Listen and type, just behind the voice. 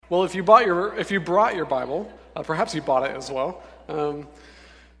Well, if you brought your Bible, perhaps you bought it as well.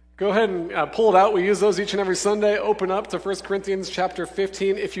 Go ahead and pull it out. We use those each and every Sunday. Open up to 1 Corinthians chapter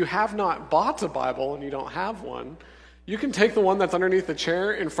 15. If you have not bought a Bible and you don't have one, you can take the one that's underneath the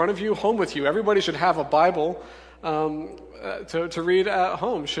chair in front of you home with you. Everybody should have a Bible to read at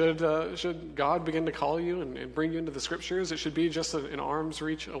home. Should God begin to call you and bring you into the Scriptures, it should be just an arm's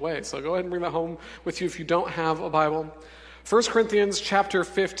reach away. So go ahead and bring that home with you if you don't have a Bible. 1 Corinthians chapter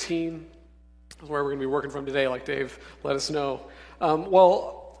 15 is where we're going to be working from today, like Dave let us know.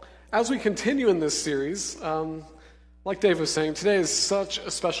 As we continue in this series, like Dave was saying, today is such a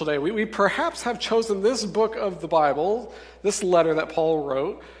special day. We perhaps have chosen this book of the Bible, this letter that Paul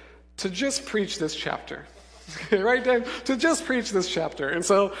wrote, to just preach this chapter. Right, Dave? To just preach this chapter. And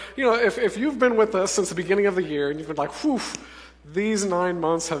so, if you've been with us since the beginning of the year and you've been like, whew, these 9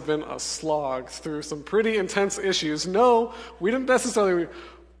 months have been a slog through some pretty intense issues. No, we didn't necessarily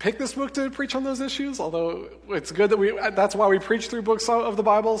pick this book to preach on those issues, although it's good that that's why we preach through books of the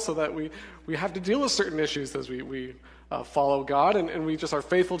Bible, so that we have to deal with certain issues as we follow God, and we just are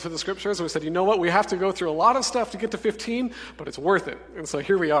faithful to the Scriptures. And we said, you know what, we have to go through a lot of stuff to get to 15, but it's worth it. And so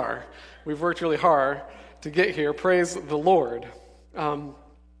here we are. We've worked really hard to get here. Praise the Lord. And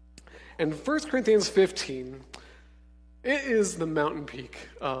 1 Corinthians 15, it is the mountain peak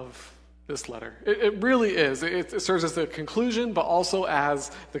of this letter. It really is. It serves as the conclusion, but also as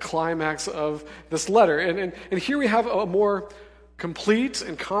the climax of this letter. And here we have a more complete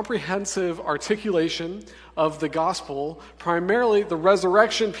and comprehensive articulation of the gospel, primarily the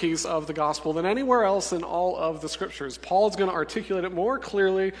resurrection piece of the gospel, than anywhere else in all of the Scriptures. Paul is going to articulate it more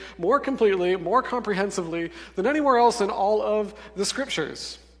clearly, more completely, more comprehensively than anywhere else in all of the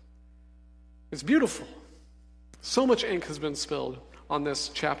Scriptures. It's beautiful. So much ink has been spilled on this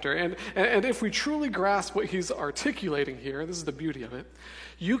chapter. And if we truly grasp what he's articulating here, this is the beauty of it,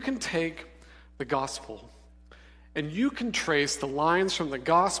 you can take the gospel and you can trace the lines from the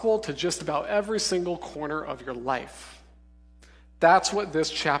gospel to just about every single corner of your life. That's what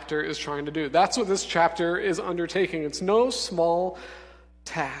this chapter is trying to do. That's what this chapter is undertaking. It's no small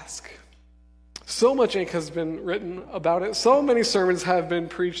task. So much ink has been written about it. So many sermons have been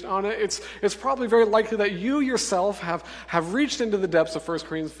preached on it. It's probably very likely that you yourself have reached into the depths of 1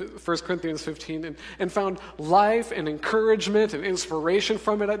 Corinthians 15 and found life and encouragement and inspiration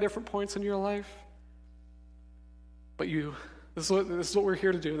from it at different points in your life. But this is what we're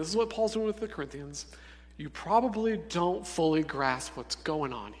here to do. This is what Paul's doing with the Corinthians. You probably don't fully grasp what's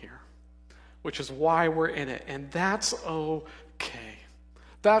going on here, which is why we're in it. And that's okay.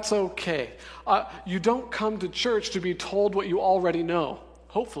 That's okay. You don't come to church to be told what you already know.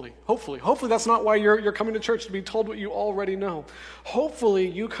 Hopefully that's not why you're coming to church, to be told what you already know. Hopefully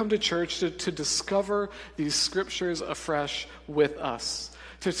you come to church to discover these Scriptures afresh with us,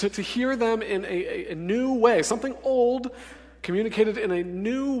 to hear them in a new way, something old communicated in a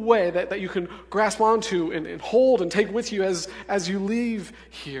new way that you can grasp onto and hold and take with you as you leave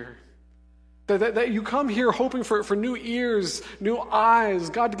here. That you come here hoping for new ears, new eyes,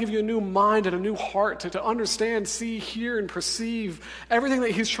 God to give you a new mind and a new heart to understand, see, hear, and perceive everything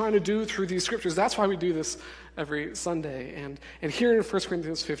that he's trying to do through these Scriptures. That's why we do this every Sunday. And here in 1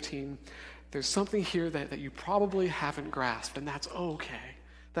 Corinthians 15, there's something here that you probably haven't grasped, and that's okay.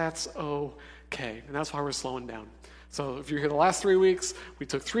 That's okay. And that's why we're slowing down. So if you're here the last 3 weeks, we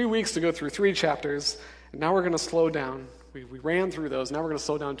took 3 weeks to go through 3 chapters, and now we're going to slow down. We ran through those. Now we're going to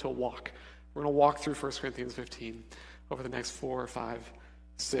slow down to a walk. We're going to walk through 1 Corinthians 15 over the next 4 or 5,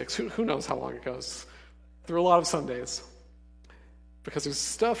 6. Who knows how long it goes? Through a lot of Sundays. Because there's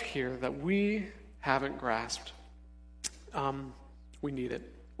stuff here that we haven't grasped. We need it.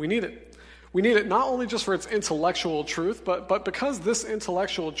 We need it. We need it not only just for its intellectual truth, but because this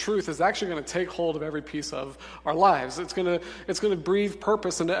intellectual truth is actually going to take hold of every piece of our lives. It's going to breathe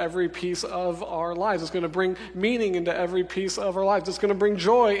purpose into every piece of our lives. It's going to bring meaning into every piece of our lives. It's going to bring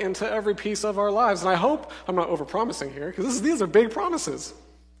joy into every piece of our lives. And I hope I'm not over-promising here, because these are big promises,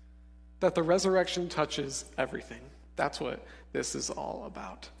 that the resurrection touches everything. That's what this is all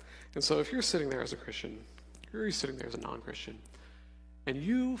about. And so if you're sitting there as a Christian, or you're sitting there as a non-Christian, and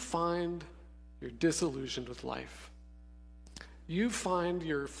you find you're disillusioned with life. You find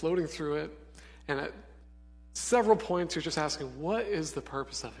you're floating through it, and at several points you're just asking, what is the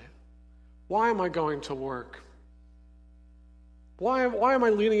purpose of it? Why am I going to work? Why am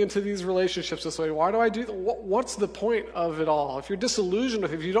I leaning into these relationships this way? Why do I do that? What's the point of it all? If you're disillusioned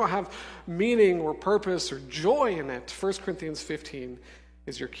with it, if you don't have meaning or purpose or joy in it, 1 Corinthians 15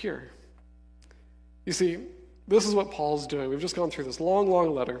 is your cure. You see, this is what Paul's doing. We've just gone through this long,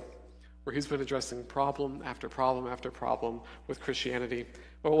 long letter where he's been addressing problem after problem after problem with Christianity.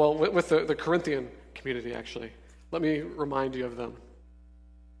 Well, with the Corinthian community, actually. Let me remind you of them.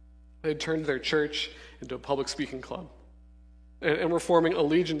 They had turned their church into a public speaking club and were forming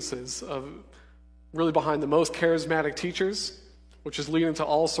allegiances of really behind the most charismatic teachers, which is leading to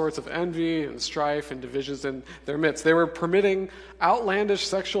all sorts of envy and strife and divisions in their midst. They were permitting outlandish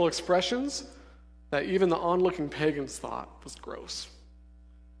sexual expressions that even the onlooking pagans thought was gross.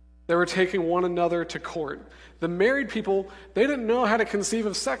 They were taking one another to court. The married people, they didn't know how to conceive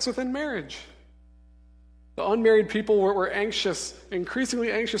of sex within marriage. The unmarried people were anxious,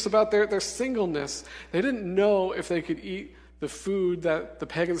 increasingly anxious about their singleness. They didn't know if they could eat the food that the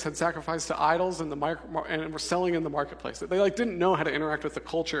pagans had sacrificed to idols and were selling in the marketplace. They didn't know how to interact with the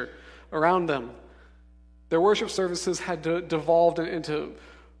culture around them. Their worship services had devolved into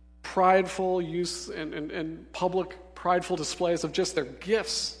prideful use and public prideful displays of just their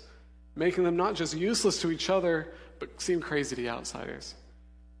gifts, making them not just useless to each other, but seem crazy to outsiders.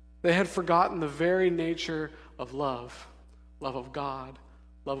 They had forgotten the very nature of love of God,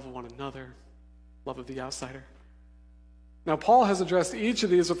 love of one another, love of the outsider. Now, Paul has addressed each of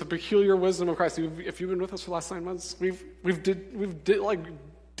these with the peculiar wisdom of Christ. If you've been with us for the last 9 months, we've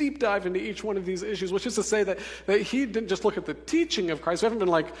deep dive into each one of these issues, which is to say that he didn't just look at the teaching of Christ. We haven't been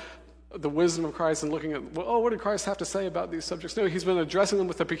like the wisdom of Christ and looking at, what did Christ have to say about these subjects? No, he's been addressing them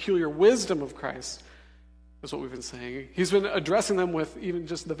with the peculiar wisdom of Christ, is what we've been saying. He's been addressing them with even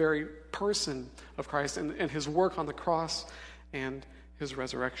just the very person of Christ and his work on the cross and his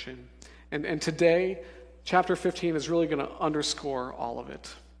resurrection. And today, chapter 15 is really going to underscore all of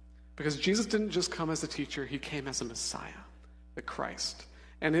it. Because Jesus didn't just come as a teacher, he came as a Messiah, the Christ.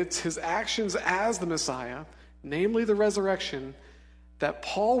 And it's his actions as the Messiah, namely the resurrection, that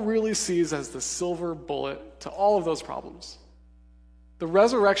Paul really sees as the silver bullet to all of those problems. The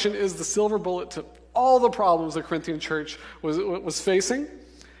resurrection is the silver bullet to all the problems the Corinthian church was facing.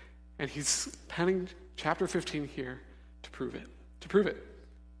 And he's penning chapter 15 here to prove it.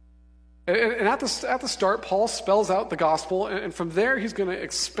 And at the start, Paul spells out the gospel, and from there he's going to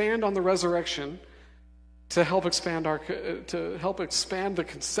expand on the resurrection to help expand the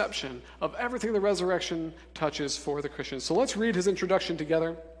conception of everything the resurrection touches for the Christians. So let's read his introduction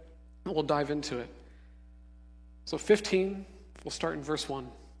together, and we'll dive into it. So 15, we'll start in verse 1.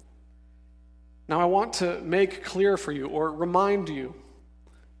 Now I want to make clear for you, or remind you,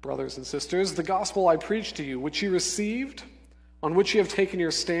 brothers and sisters, the gospel I preached to you, which you received, on which you have taken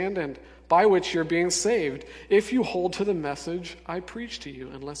your stand, and by which you're being saved, if you hold to the message I preached to you,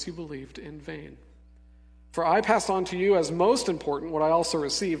 unless you believed in vain. For I passed on to you as most important what I also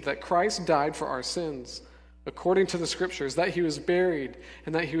received, that Christ died for our sins, according to the Scriptures, that he was buried,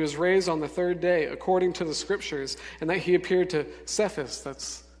 and that he was raised on the third day, according to the Scriptures, and that he appeared to Cephas,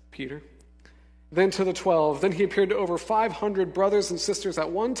 that's Peter, then to the 12. Then he appeared to over 500 brothers and sisters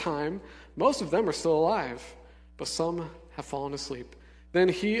at one time. Most of them are still alive, but some have fallen asleep. Then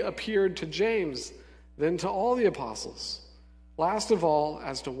he appeared to James, then to all the apostles. Last of all,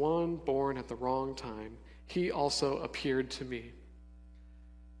 as to one born at the wrong time, he also appeared to me.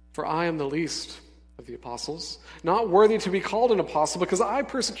 For I am the least of the apostles, not worthy to be called an apostle, because I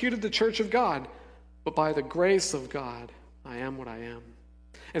persecuted the church of God. But by the grace of God, I am what I am.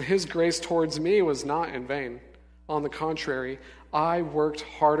 And his grace towards me was not in vain. On the contrary, I worked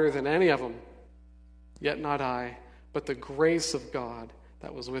harder than any of them. Yet not I, but the grace of God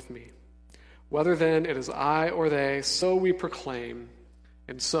that was with me. Whether then it is I or they, so we proclaim,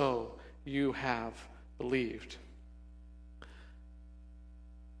 and so you have believed.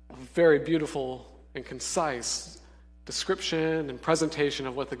 A very beautiful and concise description and presentation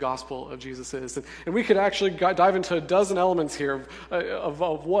of what the gospel of Jesus is. And we could actually dive into a dozen elements here of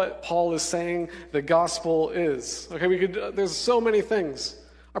what Paul is saying the gospel is. Okay, there's so many things.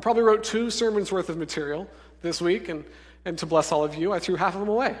 I probably wrote 2 sermons worth of material this week, and to bless all of you, I threw half of them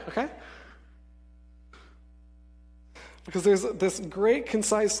away, okay? Because there's this great,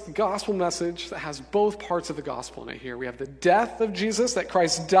 concise gospel message that has both parts of the gospel in it here. We have the death of Jesus, that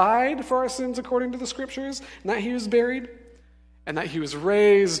Christ died for our sins according to the Scriptures, and that he was buried, and that he was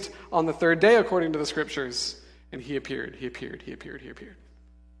raised on the third day according to the Scriptures, and he appeared.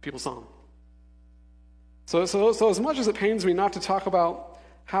 People saw him. So as much as it pains me not to talk about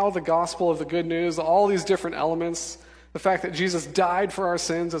how the gospel of the good news, all these different elements, the fact that Jesus died for our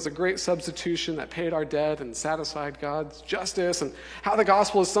sins as a great substitution that paid our debt and satisfied God's justice, and how the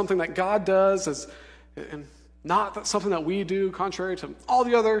gospel is something that God does and not something that we do, contrary to all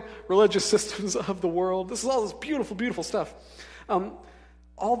the other religious systems of the world. This is all this beautiful, beautiful stuff.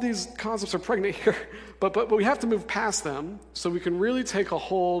 all these concepts are pregnant here, but we have to move past them so we can really take a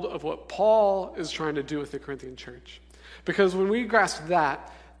hold of what Paul is trying to do with the Corinthian church. Because when we grasp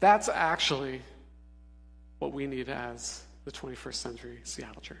that, that's actually what we need as the 21st century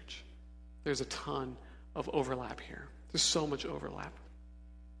Seattle church. There's a ton of overlap here. There's so much overlap.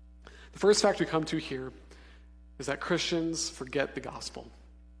 The first fact we come to here is that Christians forget the gospel.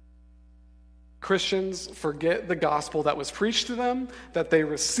 Christians forget the gospel that was preached to them, that they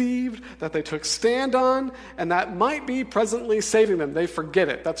received, that they took stand on, and that might be presently saving them. They forget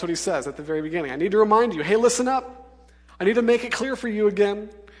it. That's what he says at the very beginning. I need to remind you, hey, listen up. I need to make it clear for you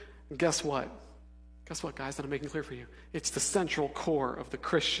again. And guess what? Guess what, guys, that I'm making clear for you? It's the central core of the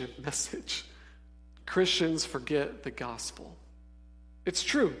Christian message. Christians forget the gospel. It's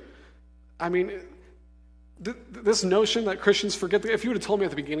true. I mean, this notion that Christians forget, if you would have told me at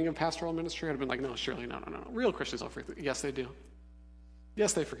the beginning of pastoral ministry, I'd have been like, no, surely, no. Real Christians don't forget. Yes, they do.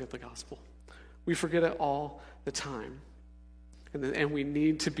 Yes, they forget the gospel. We forget it all the time. And we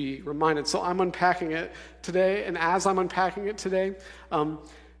need to be reminded. So I'm unpacking it today, and as I'm unpacking it today,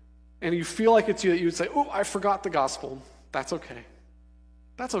 and you feel like it's you, that you would say, oh, I forgot the gospel. That's okay.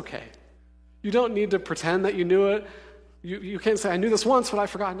 That's okay. You don't need to pretend that you knew it. You can't say, I knew this once, but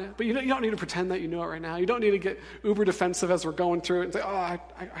I've forgotten it. But you don't need to pretend that you know it right now. You don't need to get uber defensive as we're going through it and say, oh, I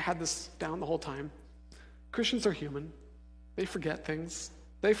had this down the whole time. Christians are human. They forget things.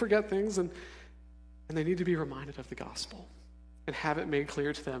 And they need to be reminded of the gospel and have it made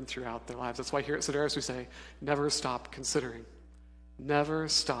clear to them throughout their lives. That's why here at Sedaris we say, never stop considering. Never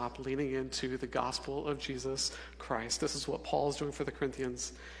stop leaning into the gospel of Jesus Christ. This is what Paul is doing for the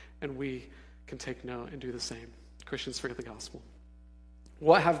Corinthians, and we can take note and do the same. Christians forget the gospel.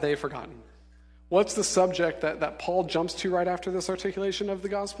 What have they forgotten? What's the subject that Paul jumps to right after this articulation of the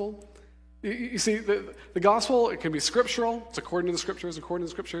gospel? You see, the gospel, it can be scriptural. It's according to the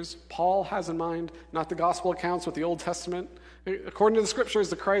scriptures. Paul has in mind not the gospel accounts with the Old Testament. According to the scriptures,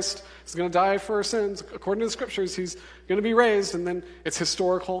 the Christ is going to die for our sins. According to the scriptures, he's going to be raised, and then it's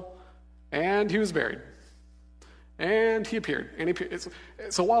historical. And he was buried. And he appeared.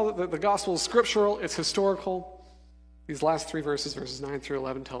 So while the gospel is scriptural, it's historical. These last three verses 9 through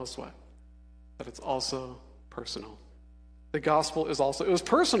 11, tell us what? That it's also personal. The gospel it was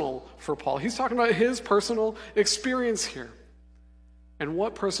personal for Paul. He's talking about his personal experience here. And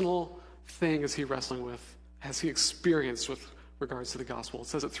what personal thing is he wrestling with, has he experienced with regards to the gospel? It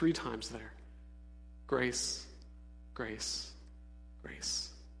says it 3 times there. Grace, grace, grace.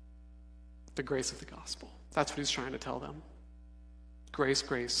 The grace of the gospel. That's what he's trying to tell them. Grace,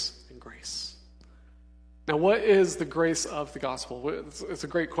 grace, and grace. Now, what is the grace of the gospel? It's a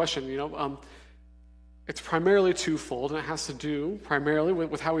great question. It's primarily twofold, and it has to do primarily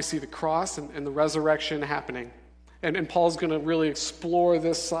with how we see the cross and the resurrection happening. And Paul's going to really explore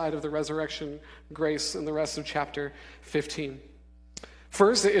this side of the resurrection grace in the rest of chapter 15.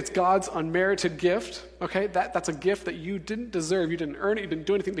 First, it's God's unmerited gift. Okay, that's a gift that you didn't deserve. You didn't earn it. You didn't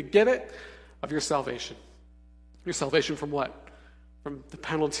do anything to get it, of your salvation. Your salvation from what? From the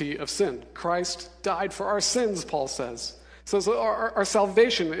penalty of sin. Christ died for our sins, Paul says. So our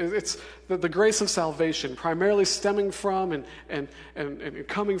salvation, it's the grace of salvation, primarily stemming from and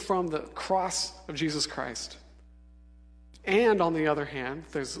coming from the cross of Jesus Christ. And on the other hand,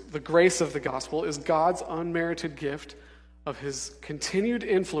 there's the grace of the gospel is God's unmerited gift of his continued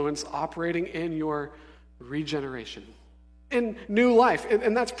influence operating in your regeneration, in new life.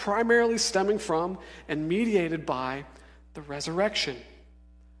 And that's primarily stemming from and mediated by the resurrection.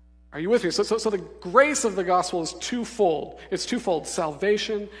 Are you with me? So the grace of the gospel is twofold. It's twofold,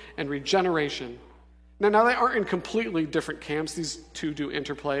 salvation and regeneration. Now they aren't in completely different camps. These two do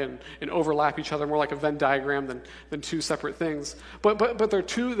interplay and overlap each other, more like a Venn diagram than two separate things. But they're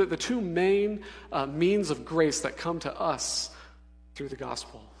the two main means of grace that come to us through the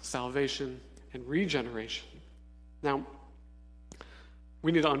gospel, salvation and regeneration. Now,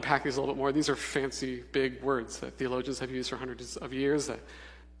 we need to unpack these a little bit more. These are fancy, big words that theologians have used for hundreds of years that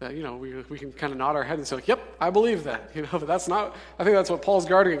we can kind of nod our head and say, like, yep, I believe that. But that's not, I think that's what Paul's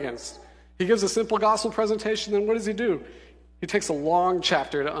guarding against. He gives a simple gospel presentation, then what does he do? He takes a long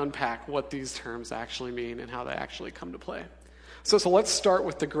chapter to unpack what these terms actually mean and how they actually come to play. So let's start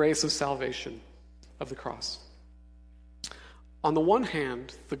with the grace of salvation of the cross. On the one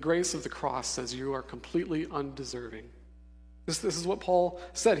hand, the grace of the cross says you are completely undeserving. This is what Paul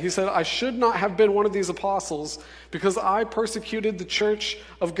said. He said, I should not have been one of these apostles because I persecuted the church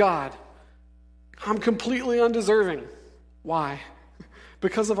of God. I'm completely undeserving. Why?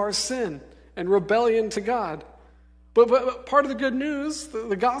 Because of our sin and rebellion to God. But part of the good news,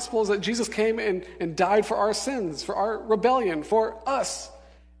 the gospel, is that Jesus came and died for our sins, for our rebellion, for us.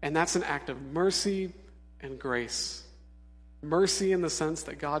 And that's an act of mercy and grace. Mercy in the sense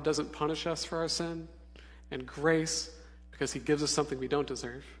that God doesn't punish us for our sin, and grace because he gives us something we don't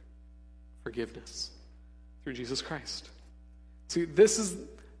deserve, forgiveness through Jesus Christ. See, this is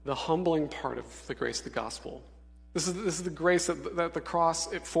the humbling part of the grace of the gospel. This is the grace that the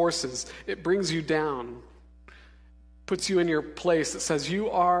cross, it forces. It brings you down, puts you in your place. It says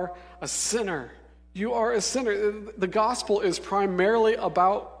you are a sinner. You are a sinner. The gospel is primarily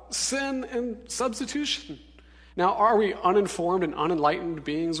about sin and substitution. Now, are we uninformed and unenlightened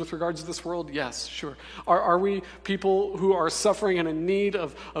beings with regards to this world? Yes, sure. Are we people who are suffering and in need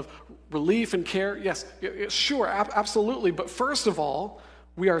of relief and care? Yes, sure, absolutely. But first of all,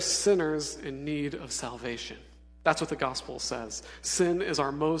 we are sinners in need of salvation. That's what the gospel says. Sin is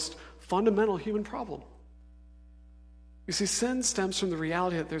our most fundamental human problem. You see, sin stems from the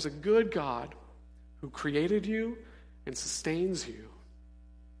reality that there's a good God who created you and sustains you.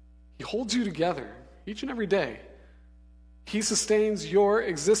 He holds you together each and every day. He sustains your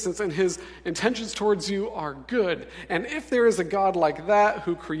existence, and his intentions towards you are good. And if there is a God like that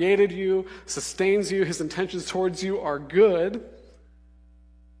who created you, sustains you, his intentions towards you are good,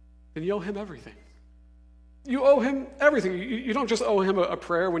 then you owe him everything. You owe him everything. You don't just owe him a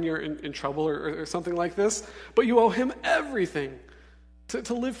prayer when you're in trouble or something like this, but you owe him everything.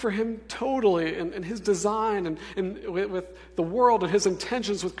 To live for him totally and his design and with the world and his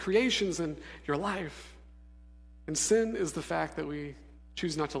intentions with creations in your life. And sin is the fact that we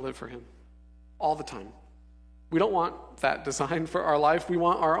choose not to live for him all the time. We don't want that design for our life. We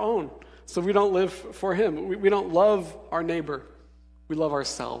want our own. So we don't live for him. We don't love our neighbor. We love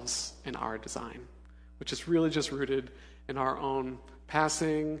ourselves and our design, which is really just rooted in our own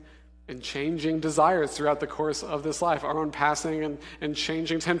passing and changing desires throughout the course of this life, our own passing and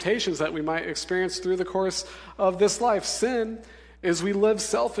changing temptations that we might experience through the course of this life. Sin is we live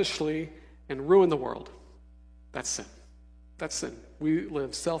selfishly and ruin the world. That's sin. That's sin. We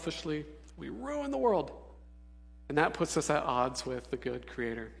live selfishly, we ruin the world. And that puts us at odds with the good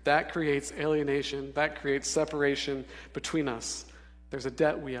Creator. That creates alienation, that creates separation between us. There's a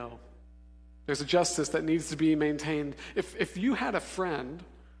debt we owe. There's a justice that needs to be maintained. If you had a friend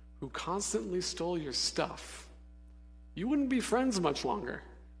who constantly stole your stuff, you wouldn't be friends much longer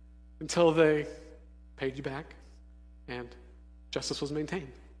until they paid you back and justice was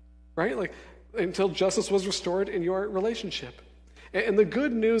maintained, right? Like until justice was restored in your relationship. And the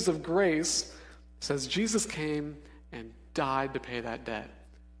good news of grace says Jesus came and died to pay that debt.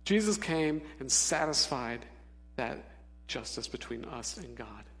 Jesus came and satisfied that justice between us and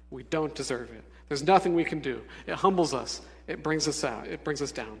God. We don't deserve it. There's nothing we can do. It humbles us. It brings us out. It brings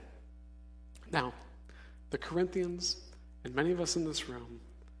us down. Now, the Corinthians and many of us in this room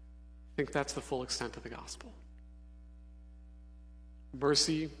think that's the full extent of the gospel.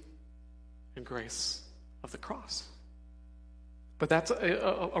 Mercy and grace of the cross. But that's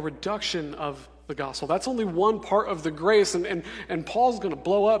a reduction of the gospel. That's only one part of the grace, and Paul's going to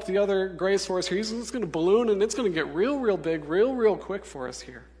blow up the other grace for us here. He's just going to balloon, and it's going to get real big, real quick for us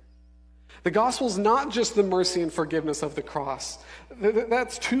here. The gospel is not just the mercy and forgiveness of the cross.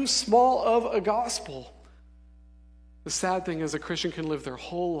 That's too small of a gospel. The sad thing is a Christian can live their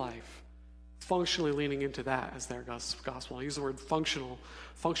whole life functionally leaning into that as their gospel. I use the word functional.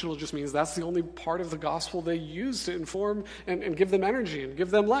 Functional just means that's the only part of the gospel they use to inform and give them energy and give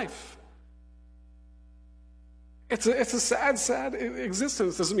them life. It's a sad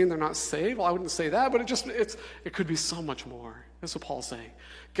existence. Doesn't mean they're not saved. Well, I wouldn't say that, but it could be so much more. That's what Paul's saying.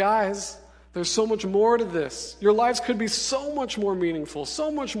 Guys, there's so much more to this. Your lives could be so much more meaningful,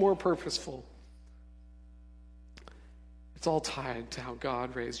 so much more purposeful. It's all tied to how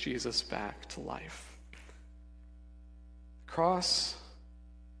God raised Jesus back to life. The cross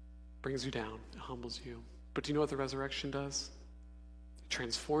brings you down, it humbles you. But do you know what the resurrection does? It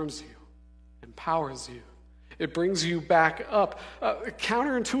transforms you, empowers you. It brings you back up.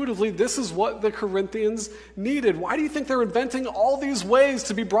 Counterintuitively, this is what the Corinthians needed. Why do you think they're inventing all these ways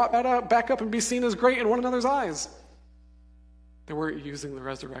to be brought back up and be seen as great in one another's eyes? They weren't using the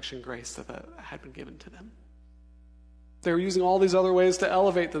resurrection grace that had been given to them. They were using all these other ways to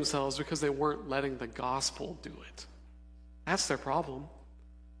elevate themselves because they weren't letting the gospel do it. That's their problem.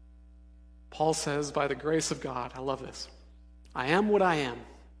 Paul says, by the grace of God, I love this, I am what I am.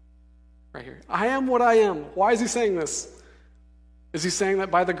 Right here. I am what I am. Why is he saying this? Is he saying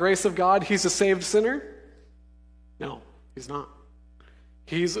that by the grace of God, he's a saved sinner? No, he's not.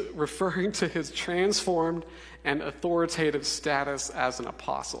 He's referring to his transformed and authoritative status as an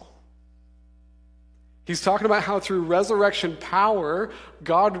apostle. He's talking about how through resurrection power,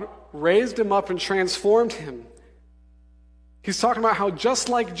 God raised him up and transformed him. He's talking about how just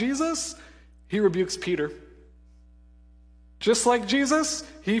like Jesus, he rebukes Peter. Just like Jesus,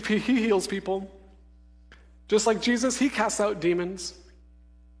 he heals people. Just like Jesus, he casts out demons.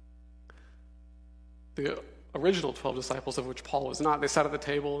 The original 12 disciples, of which Paul was not, they sat at the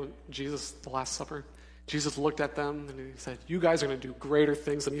table, and Jesus, the Last Supper, Jesus looked at them and he said, you guys are going to do greater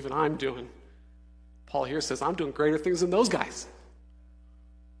things than even I'm doing. Paul here says, I'm doing greater things than those guys.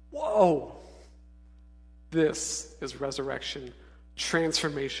 Whoa. This is resurrection,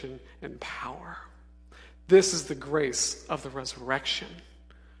 transformation, and power. This is the grace of the resurrection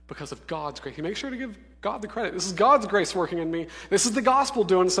because of God's grace. You make sure to give God the credit. This is God's grace working in me. This is the gospel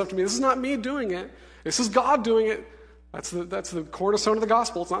doing stuff to me. This is not me doing it. This is God doing it. That's the cornerstone of the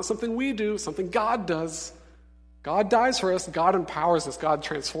gospel. It's not something we do, something God does. God dies for us. God empowers us. God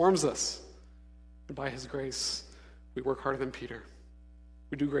transforms us. And by his grace, we work harder than Peter.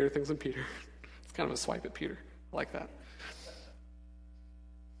 We do greater things than Peter. It's kind of a swipe at Peter. I like that.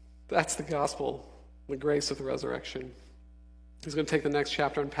 That's the gospel, the grace of the resurrection. He's going to take the next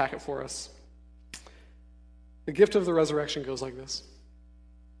chapter and unpack it for us. The gift of the resurrection goes like this,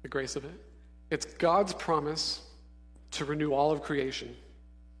 the grace of it. It's God's promise to renew all of creation.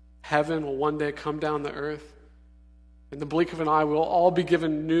 Heaven will one day come down to earth. In the blink of an eye, we'll all be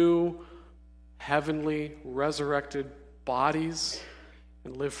given new, heavenly, resurrected bodies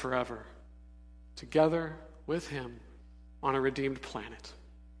and live forever together with him on a redeemed planet.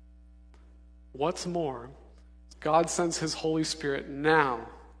 What's more, God sends his Holy Spirit now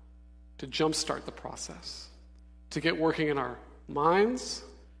to jumpstart the process, to get working in our minds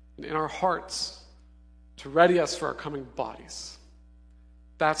and in our hearts, to ready us for our coming bodies.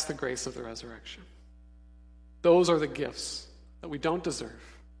 That's the grace of the resurrection. Those are the gifts that we don't deserve,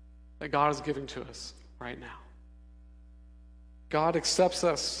 that God is giving to us right now. God accepts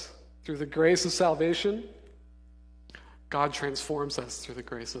us through the grace of salvation. God transforms us through the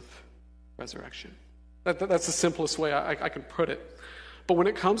grace of resurrection. That's the simplest way I can put it. But when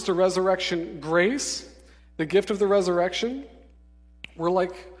it comes to resurrection grace, the gift of the resurrection, we're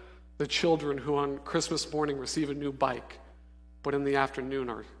like the children who on Christmas morning receive a new bike, but in the afternoon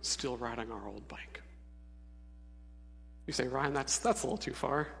are still riding our old bike. You say, Ryan, that's a little too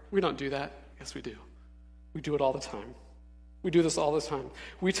far. We don't do that. Yes, we do. We do it all the time. We do this all the time.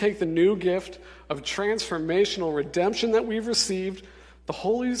 We take the new gift of transformational redemption that we've received, the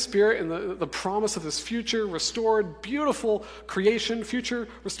Holy Spirit and the promise of this future restored, beautiful creation, future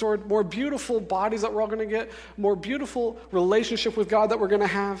restored, more beautiful bodies that we're all going to get, more beautiful relationship with God that we're going to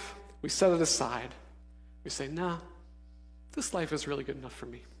have. We set it aside. We say, nah, this life is really good enough for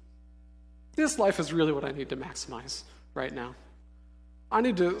me. This life is really what I need to maximize right now. I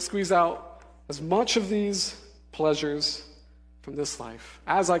need to squeeze out as much of these pleasures from this life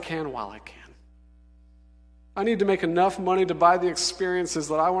as I can while I can. I need to make enough money to buy the experiences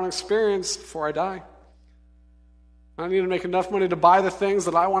that I want to experience before I die. I need to make enough money to buy the things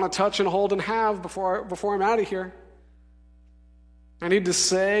that I want to touch and hold and have before I'm out of here. I need to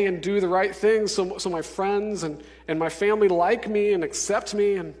say and do the right things so my friends and my family like me and accept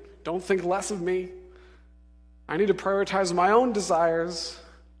me and don't think less of me. I need to prioritize my own desires,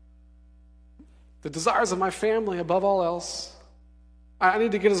 the desires of my family above all else. I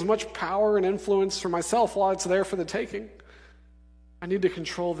need to get as much power and influence for myself while it's there for the taking. I need to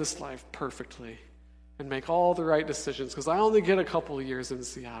control this life perfectly and make all the right decisions because I only get a couple of years in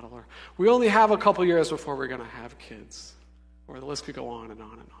Seattle, or we only have a couple of years before we're going to have kids, or the list could go on and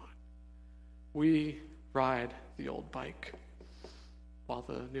on and on. We ride the old bike while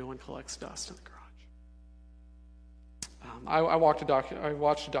the new one collects dust in the garage. I watched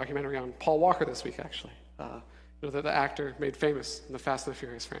a documentary on Paul Walker this week, actually. The actor made famous in the Fast and the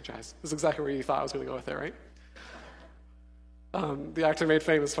Furious franchise. This is exactly where you thought I was going to go with it, right? The actor made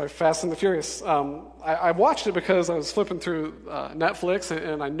famous by Fast and the Furious. I watched it because I was flipping through Netflix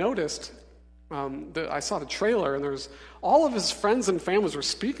and I noticed that I saw the trailer, and there's all of his friends and families were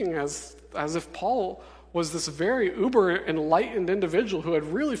speaking as if Paul was this very uber enlightened individual who had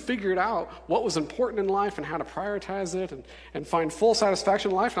really figured out what was important in life and how to prioritize it and find full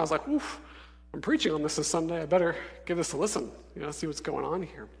satisfaction in life. And I was like, oof, I'm preaching on this Sunday. I better give this a listen, see what's going on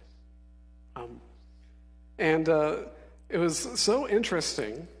here. It was so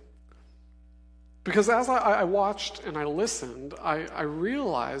interesting because as I watched and I listened, I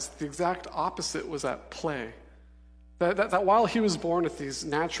realized the exact opposite was at play. That while he was born with these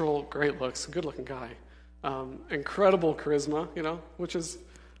natural great looks, good-looking guy, incredible charisma, which is,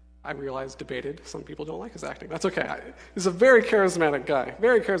 I realize, debated. Some people don't like his acting. That's okay. He's a very charismatic guy.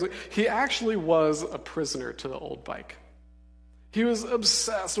 Very charismatic. He actually was a prisoner to the old bike. He was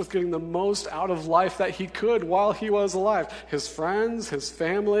obsessed with getting the most out of life that he could while he was alive. His friends, his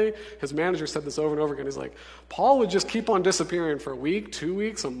family, his manager said this over and over again. He's like, Paul would just keep on disappearing for a week, 2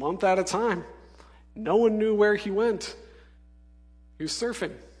 weeks, a month at a time. No one knew where he went. He was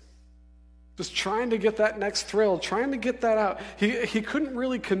surfing, just trying to get that next thrill, trying to get that out. He couldn't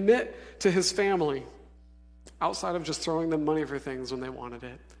really commit to his family outside of just throwing them money for things when they wanted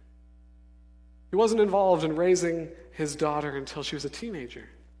it. He wasn't involved in raising his daughter until she was a teenager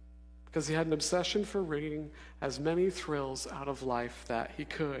because he had an obsession for wringing as many thrills out of life that he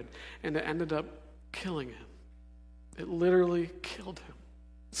could, and it ended up killing him. It literally killed him.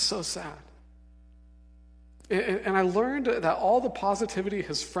 It's so sad. And I learned that all the positivity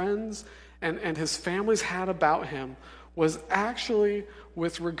his friends and his families had about him was actually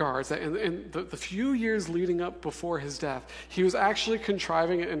with regards that in the few years leading up before his death, he was actually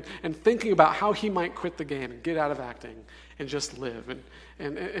contriving and thinking about how he might quit the game and get out of acting and just live.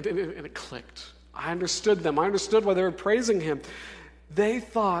 And it clicked. I understood them. I understood why they were praising him. They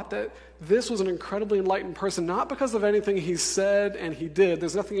thought that this was an incredibly enlightened person, not because of anything he said and he did.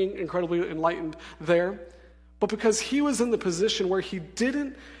 There's nothing incredibly enlightened there. But because he was in the position where he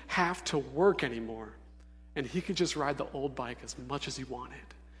didn't have to work anymore. And he could just ride the old bike as much as he wanted.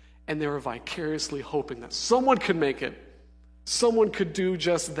 And they were vicariously hoping that someone could make it. Someone could do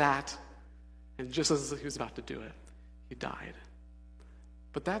just that. And just as he was about to do it, he died.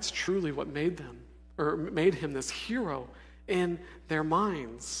 But that's truly what made him this hero in their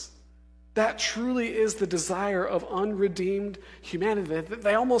minds. That truly is the desire of unredeemed humanity.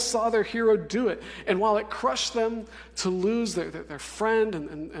 They almost saw their hero do it. And while it crushed them to lose their friend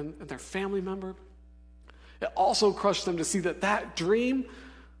and their family member, it also crushed them to see that dream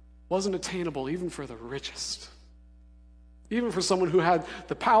wasn't attainable even for the richest. Even for someone who had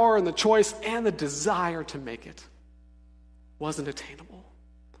the power and the choice and the desire to make it. Wasn't attainable.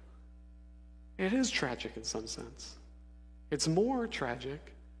 It is tragic in some sense. It's more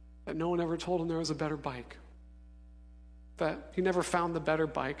tragic that no one ever told him there was a better bike. That he never found the better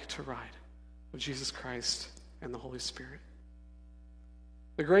bike to ride of Jesus Christ and the Holy Spirit.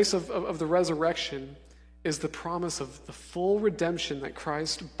 The grace of the resurrection is the promise of the full redemption that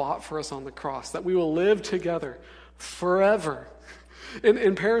Christ bought for us on the cross, that we will live together forever in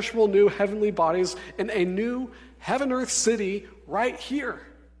imperishable new heavenly bodies in a new heaven-earth city right here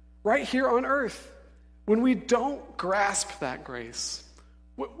on earth. When we don't grasp that grace,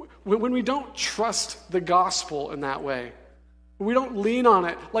 when we don't trust the gospel in that way, when we don't lean on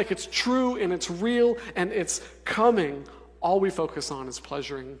it like it's true and it's real and it's coming, all we focus on is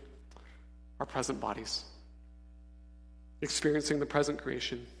pleasuring our present bodies, experiencing the present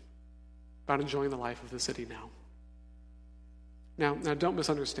creation, about enjoying the life of the city now. Now, don't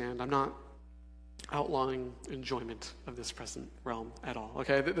misunderstand. I'm not outlawing enjoyment of this present realm at all,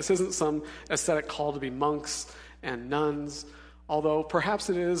 okay? This isn't some aesthetic call to be monks and nuns, although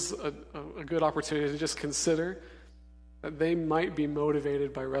perhaps it is a good opportunity to just consider that they might be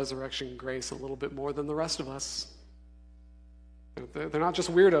motivated by resurrection grace a little bit more than the rest of us. They're not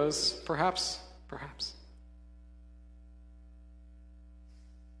just weirdos, perhaps.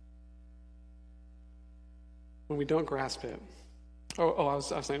 When we don't grasp it. I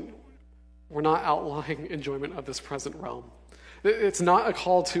was saying, we're not outlawing enjoyment of this present realm. It's not a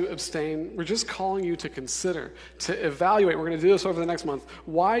call to abstain. We're just calling you to consider, to evaluate. We're going to do this over the next month.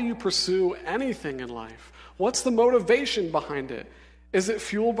 Why you pursue anything in life. What's the motivation behind it? Is it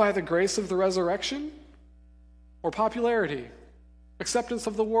fueled by the grace of the resurrection? Or popularity? Acceptance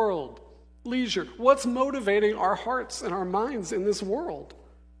of the world? Leisure? What's motivating our hearts and our minds in this world?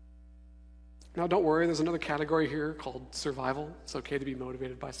 Now, don't worry, there's another category here called survival. It's okay to be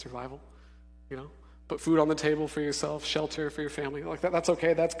motivated by survival. Put food on the table for yourself, shelter for your family. Like that's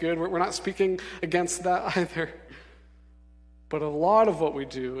okay, that's good. We're not speaking against that either. But a lot of what we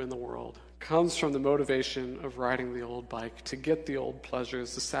do in the world comes from the motivation of riding the old bike to get the old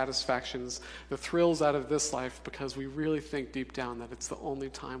pleasures, the satisfactions, the thrills out of this life because we really think deep down that it's the only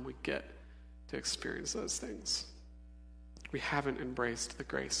time we get to experience those things. We haven't embraced the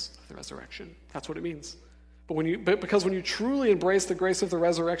grace of the resurrection. That's what it means. Because when you truly embrace the grace of the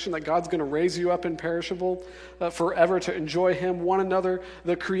resurrection, that God's going to raise you up imperishable forever to enjoy Him, one another,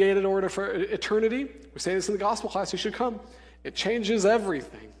 the created order for eternity. We say this in the gospel class, you should come. It changes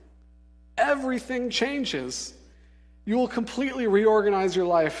everything. Everything changes. You will completely reorganize your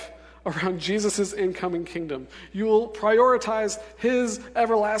life around Jesus' incoming kingdom. You will prioritize His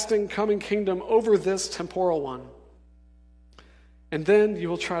everlasting coming kingdom over this temporal one. And then you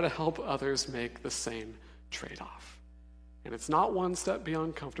will try to help others make the same trade-off. And it's not one step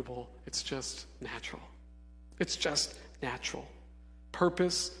beyond comfortable. It's just natural. It's just natural.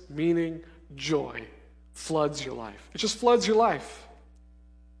 purpose, meaning, joy floods your life. It just floods your life.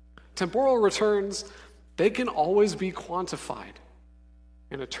 Temporal returns, they can always be quantified.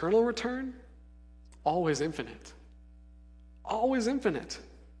 An eternal return, always infinite. Always infinite.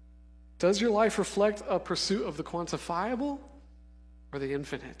 Does your life reflect a pursuit of the quantifiable or the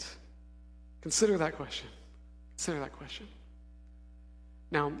infinite? Consider that question. Consider that question.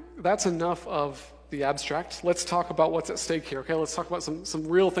 Now, that's enough of the abstract. Let's talk about what's at stake here, okay? Let's talk about some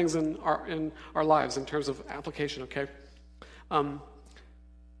real things in our lives in terms of application, okay?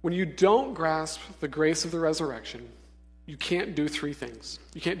 When you don't grasp the grace of the resurrection, you can't do three things.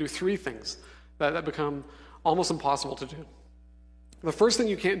 You can't do three things that become almost impossible to do. The first thing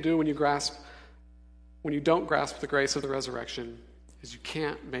you can't do when you don't grasp the grace of the resurrection is you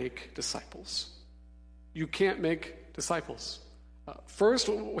can't make disciples. You can't make disciples. First,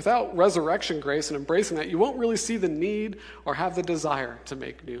 without resurrection grace and embracing that, you won't really see the need or have the desire to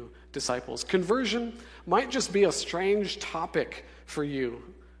make new disciples. Conversion might just be a strange topic for you.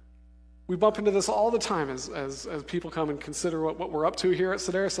 We bump into this all the time as people come and consider what we're up to here at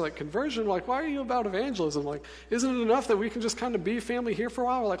Sedaris. So like, conversion, like, why are you about evangelism? Like, isn't it enough that we can just kind of be family here for a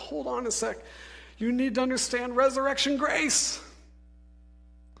while? We're like, hold on a sec. You need to understand resurrection grace.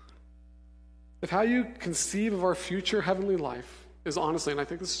 If how you conceive of our future heavenly life is honestly, and I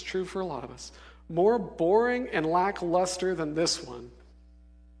think this is true for a lot of us, more boring and lackluster than this one,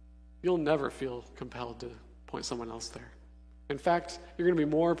 you'll never feel compelled to point someone else there. In fact, you're going to be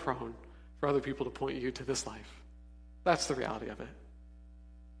more prone for other people to point you to this life. That's the reality of it.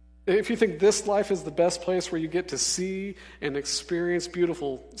 If you think this life is the best place where you get to see and experience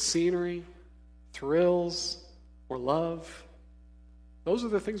beautiful scenery, thrills, or love, those are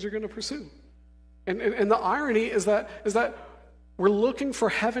the things you're going to pursue. And the irony is that we're looking for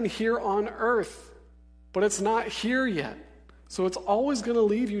heaven here on earth, but it's not here yet. So it's always going to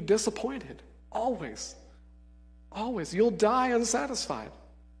leave you disappointed. Always. Always. You'll die unsatisfied.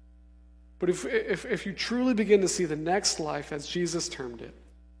 But if you truly begin to see the next life as Jesus termed it,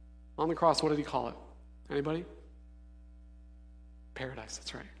 on the cross, what did he call it? Anybody? Paradise,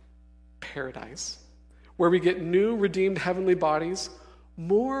 that's right. Paradise. Where we get new, redeemed heavenly bodies,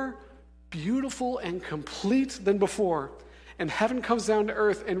 more beautiful and complete than before. And heaven comes down to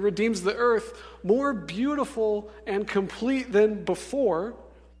earth and redeems the earth, more beautiful and complete than before.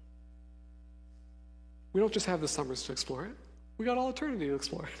 We don't just have the summers to explore it. We got all eternity to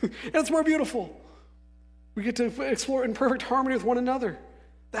explore it. And it's more beautiful. We get to explore it in perfect harmony with one another.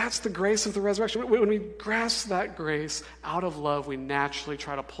 That's the grace of the resurrection. When we grasp that grace out of love, we naturally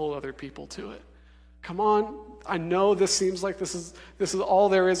try to pull other people to it. Come on, I know this seems like this is all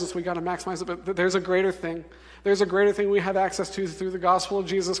there is, so we got to maximize it, but there's a greater thing. There's a greater thing we have access to through the gospel of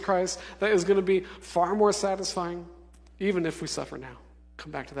Jesus Christ that is going to be far more satisfying, even if we suffer now.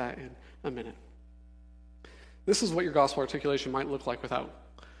 Come back to that in a minute. This is what your gospel articulation might look like without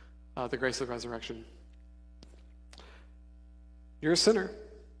the grace of the resurrection. You're a sinner.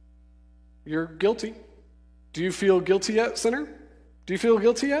 You're guilty. Do you feel guilty yet, sinner? Do you feel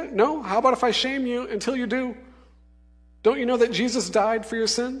guilty yet? No? How about if I shame you until you do? Don't you know that Jesus died for your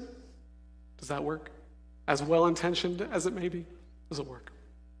sin? Does that work? As well-intentioned as it may be, does it work?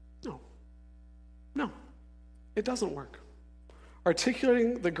 No. No. It doesn't work.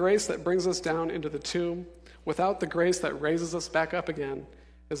 Articulating the grace that brings us down into the tomb without the grace that raises us back up again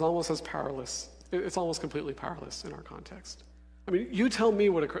is almost as powerless. It's almost completely powerless in our context. I mean, you tell me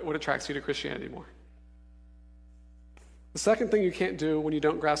what attracts you to Christianity more. The second thing you can't do when you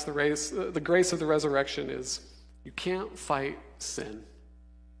don't grasp the grace of the resurrection is you can't fight sin.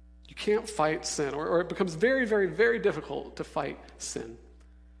 You can't fight sin, or it becomes very, very, very difficult to fight sin.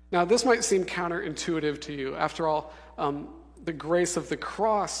 Now, this might seem counterintuitive to you. After all, the grace of the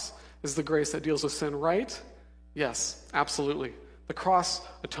cross is the grace that deals with sin, right? Yes, absolutely. The cross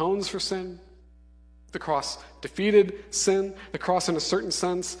atones for sin. The cross defeated sin. The cross, in a certain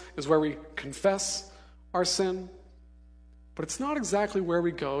sense, is where we confess our sin. But it's not exactly where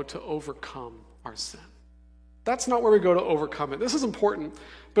we go to overcome our sin. That's not where we go to overcome it. This is important,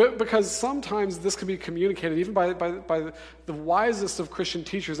 but because sometimes this can be communicated, even by the wisest of Christian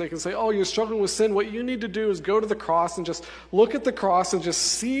teachers. They can say, oh, you're struggling with sin. What you need to do is go to the cross and just look at the cross and just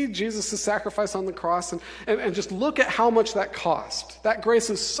see Jesus' sacrifice on the cross and just look at how much that cost. That grace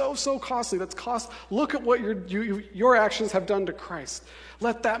is so, so costly. That's cost. Look at what your actions have done to Christ.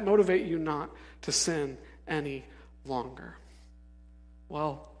 Let that motivate you not to sin any longer.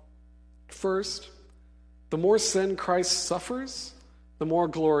 Well, first, the more sin Christ suffers, the more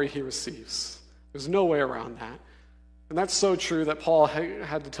glory he receives. There's no way around that. And that's so true that Paul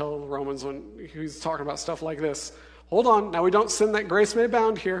had to tell the Romans when he was talking about stuff like this. Hold on. Now, we don't sin that grace may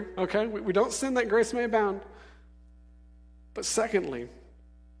abound here, okay? We don't sin that grace may abound. But secondly,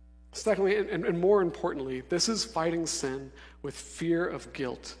 and more importantly, this is fighting sin with fear of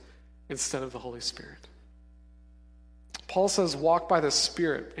guilt instead of the Holy Spirit. Paul says, walk by the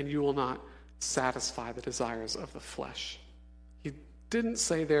Spirit, and you will not satisfy the desires of the flesh. He didn't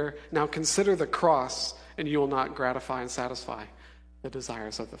say there, now consider the cross, and you will not gratify and satisfy the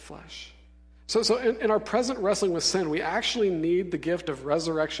desires of the flesh. So in our present wrestling with sin, we actually need the gift of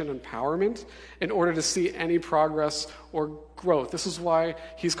resurrection empowerment in order to see any progress or growth. This is why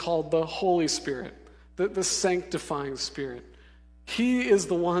he's called the Holy Spirit, the sanctifying Spirit. He is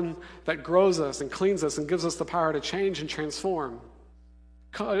the one that grows us and cleans us and gives us the power to change and transform.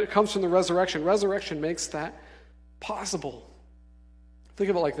 It comes from the resurrection. Resurrection makes that possible. Think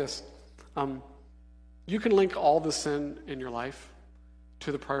of it like this. You can link all the sin in your life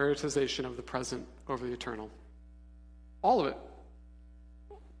to the prioritization of the present over the eternal. All of it.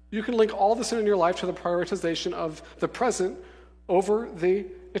 You can link all the sin in your life to the prioritization of the present over the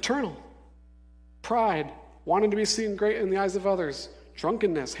eternal. Pride, wanting to be seen great in the eyes of others,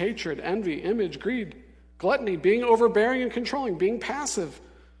 drunkenness, hatred, envy, image, greed, gluttony, being overbearing and controlling, being passive.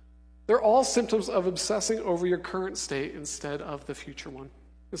 They're all symptoms of obsessing over your current state instead of the future one,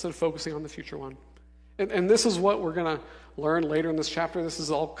 instead of focusing on the future one. And this is what we're going to learn later in this chapter. This is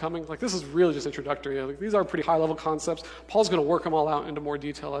all coming. This is really just introductory. These are pretty high-level concepts. Paul's going to work them all out into more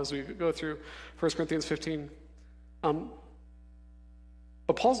detail as we go through 1 Corinthians 15. But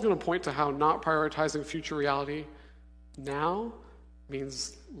Paul's going to point to how not prioritizing future reality now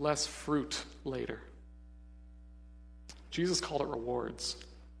means less fruit later. Jesus called it rewards,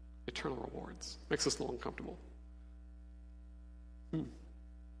 eternal rewards. Makes us a little uncomfortable.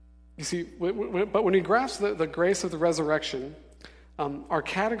 You see, but when we grasp the grace of the resurrection, our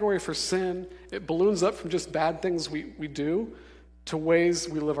category for sin, it balloons up from just bad things we do to ways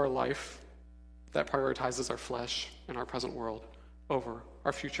we live our life that prioritizes our flesh and our present world over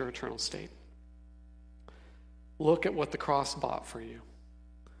our future eternal state. Look at what the cross bought for you.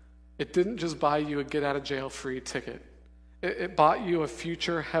 It didn't just buy you a get-out-of-jail-free ticket. It bought you a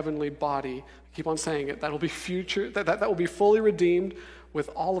future heavenly body. I keep on saying it. That will be future. That will be fully redeemed, with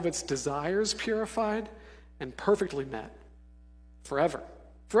all of its desires purified and perfectly met. Forever.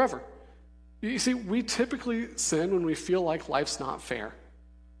 Forever. You see, we typically sin when we feel like life's not fair.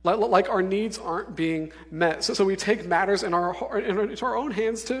 Like our needs aren't being met. So we take matters into our own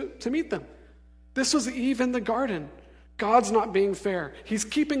hands to meet them. This was Eve in the garden. God's not being fair. He's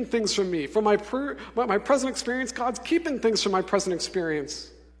keeping things from me. From my present experience, God's keeping things from my present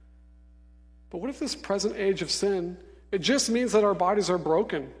experience. But what if this present age of sin, it just means that our bodies are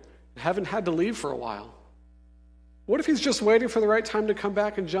broken and haven't had to leave for a while? What if he's just waiting for the right time to come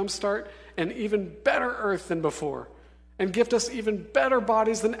back and jumpstart an even better earth than before and gift us even better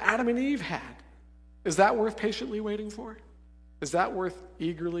bodies than Adam and Eve had? Is that worth patiently waiting for? Is that worth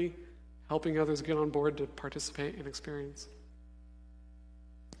eagerly helping others get on board to participate and experience?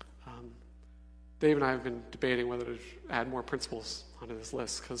 Dave and I have been debating whether to add more principles onto this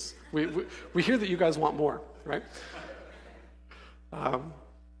list because we hear that you guys want more, right?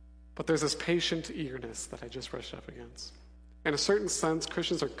 But there's this patient eagerness that I just brushed up against. In a certain sense,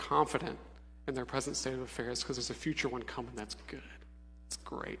 Christians are confident in their present state of affairs because there's a future one coming that's good. It's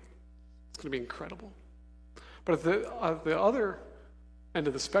great. It's going to be incredible. But at the other end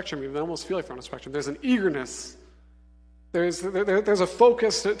of the spectrum, you almost feel like they're on a spectrum, there's an eagerness. There's a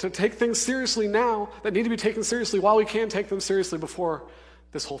focus to take things seriously now that need to be taken seriously while we can take them seriously before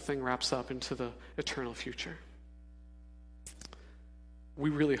this whole thing wraps up into the eternal future. We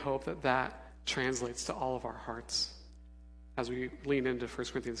really hope that translates to all of our hearts as we lean into 1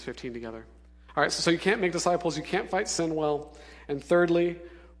 Corinthians 15 together. All right, so you can't make disciples, you can't fight sin well. And thirdly,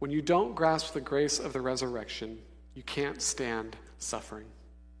 when you don't grasp the grace of the resurrection, you can't stand suffering.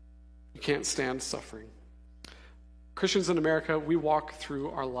 You can't stand suffering. Christians in America, we walk through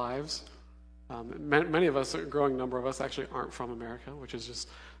our lives. Many of us, a growing number of us, actually aren't from America, which is just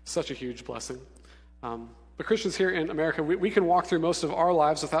such a huge blessing. But Christians here in America, we can walk through most of our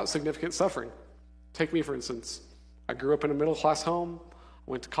lives without significant suffering. Take me, for instance. I grew up in a middle-class home,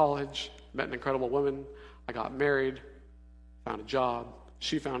 went to college, met an incredible woman, I got married, found a job,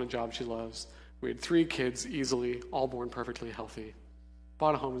 she found a job she loves. We had 3 kids easily, all born perfectly healthy.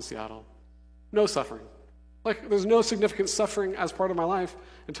 Bought a home in Seattle. No suffering. There's no significant suffering as part of my life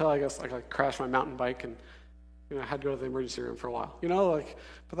until I crashed my mountain bike and I had to go to the emergency room for a while.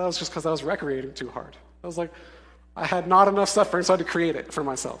 But that was just because I was recreating too hard. I had not enough suffering, so I had to create it for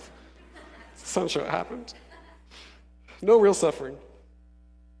myself. That's essentially what happened. No real suffering.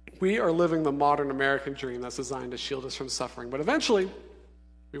 We are living the modern American dream that's designed to shield us from suffering. But eventually,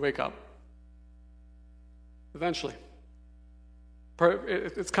 we wake up. Eventually.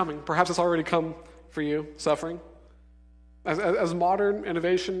 It's coming. Perhaps it's already come for you, suffering. As modern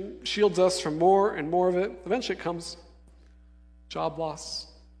innovation shields us from more and more of it, eventually it comes. Job loss,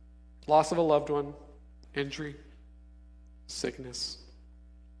 loss of a loved one, injury, sickness,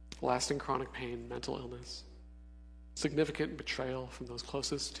 lasting chronic pain, mental illness, significant betrayal from those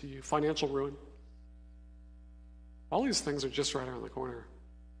closest to you, financial ruin. All these things are just right around the corner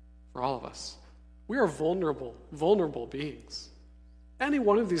for all of us. We are vulnerable beings. Any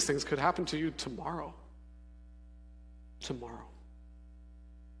one of these things could happen to you tomorrow. Tomorrow.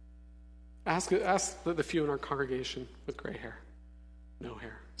 Ask the few in our congregation with gray hair. No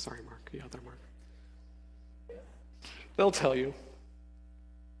hair. Sorry, Mark. You out there, Mark. They'll tell you.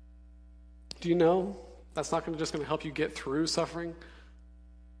 Do you know that's not just going to help you get through suffering,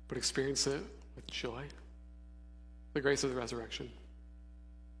 but experience it with joy? The grace of the resurrection.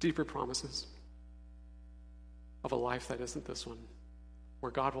 Deeper promises of a life that isn't this one,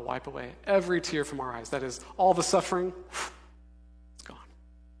 where God will wipe away every tear from our eyes. That is, all the suffering, it's gone.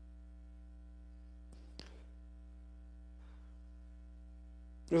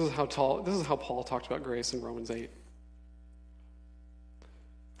 This is how Paul talked about grace in Romans 8.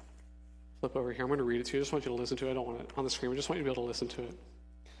 Flip over here. I'm going to read it to you. I just want you to listen to it. I don't want it on the screen. I just want you to be able to listen to it.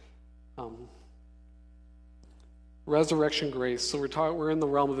 Resurrection grace. So we're in the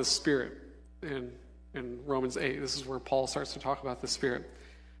realm of the Spirit in Romans 8. This is where Paul starts to talk about the Spirit.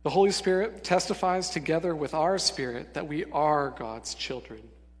 The Holy Spirit testifies together with our spirit that we are God's children.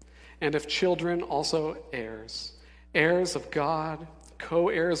 And if children, also heirs. Heirs of God,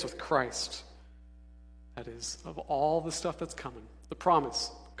 co-heirs with Christ. That is, of all the stuff that's coming. The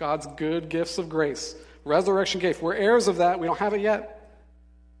promise, God's good gifts of grace. Resurrection gift. We're heirs of that. We don't have it yet.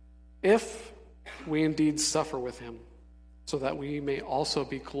 If we indeed suffer with him, so that we may also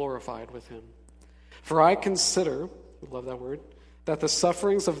be glorified with him. For I consider, I love that word, that the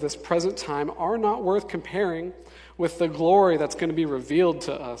sufferings of this present time are not worth comparing with the glory that's going to be revealed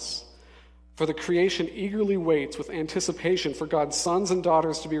to us. For the creation eagerly waits with anticipation for God's sons and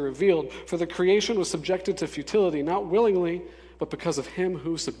daughters to be revealed. For the creation was subjected to futility, not willingly, but because of him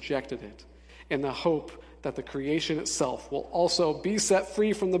who subjected it, in the hope that the creation itself will also be set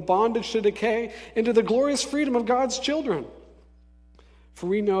free from the bondage to decay into the glorious freedom of God's children. For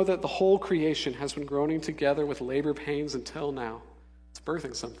we know that the whole creation has been groaning together with labor pains until now. It's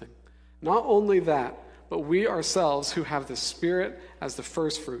birthing something. Not only that, but we ourselves who have the Spirit as the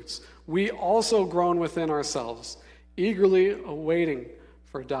first fruits, we also groan within ourselves, eagerly awaiting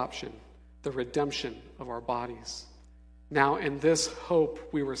for adoption, the redemption of our bodies. Now in this hope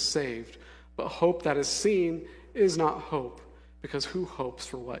we were saved. But hope that is seen is not hope, because who hopes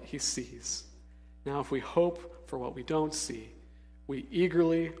for what he sees? Now if we hope for what we don't see, we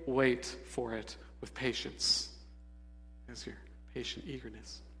eagerly wait for it with patience. There's your patient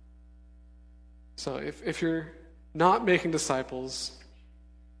eagerness. So if you're not making disciples,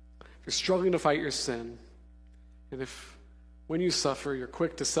 if you're struggling to fight your sin, and if when you suffer you're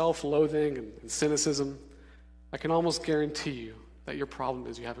quick to self-loathing and cynicism, I can almost guarantee you that your problem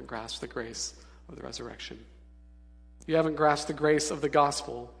is you haven't grasped the grace of the resurrection. You haven't grasped the grace of the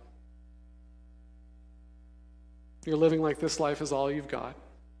gospel. You're living like this life is all you've got,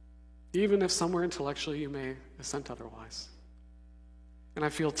 even if somewhere intellectually you may assent otherwise. And I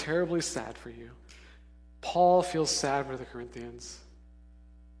feel terribly sad for you. Paul feels sad for the Corinthians.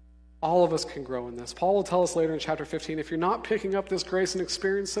 All of us can grow in this. Paul will tell us later in chapter 15, if you're not picking up this grace and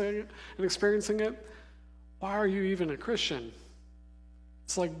experiencing it, why are you even a Christian?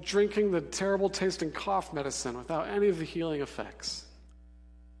 It's like drinking the terrible tasting cough medicine without any of the healing effects.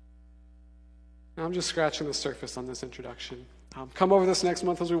 Now, I'm just scratching the surface on this introduction. Come over this next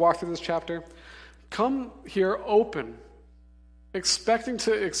month as we walk through this chapter. Come here open, expecting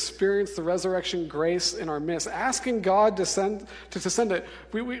to experience the resurrection grace in our midst, asking God to send it.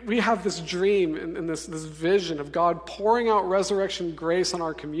 We have this dream and this vision of God pouring out resurrection grace on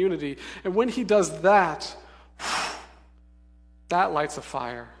our community. And when he does that, that lights a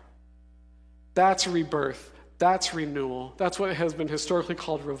fire. That's rebirth. That's renewal. That's what has been historically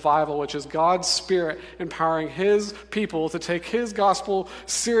called revival, which is God's Spirit empowering his people to take his gospel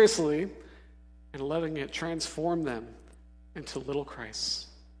seriously and letting it transform them into little Christs,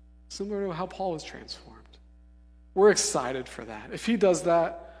 similar to how Paul was transformed. We're excited for that. If he does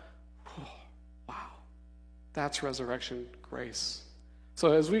that, wow, that's resurrection grace.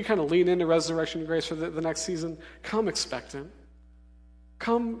 So as we kind of lean into resurrection grace for the next season, come expectant.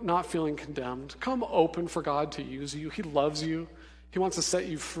 Come not feeling condemned. Come open for God to use you. He loves you. He wants to set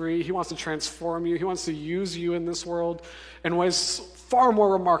you free. He wants to transform you. He wants to use you in this world in ways far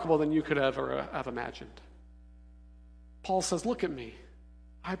more remarkable than you could ever have imagined. Paul says, look at me.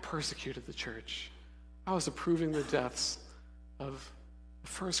 I persecuted the church. I was approving the deaths of the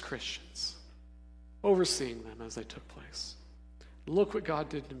first Christians, overseeing them as they took place. Look what God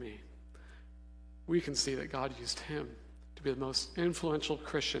did to me. We can see that God used him to be the most influential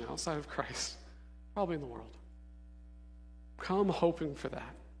Christian outside of Christ, probably in the world. Come hoping for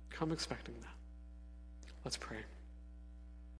that. Come expecting that. Let's pray.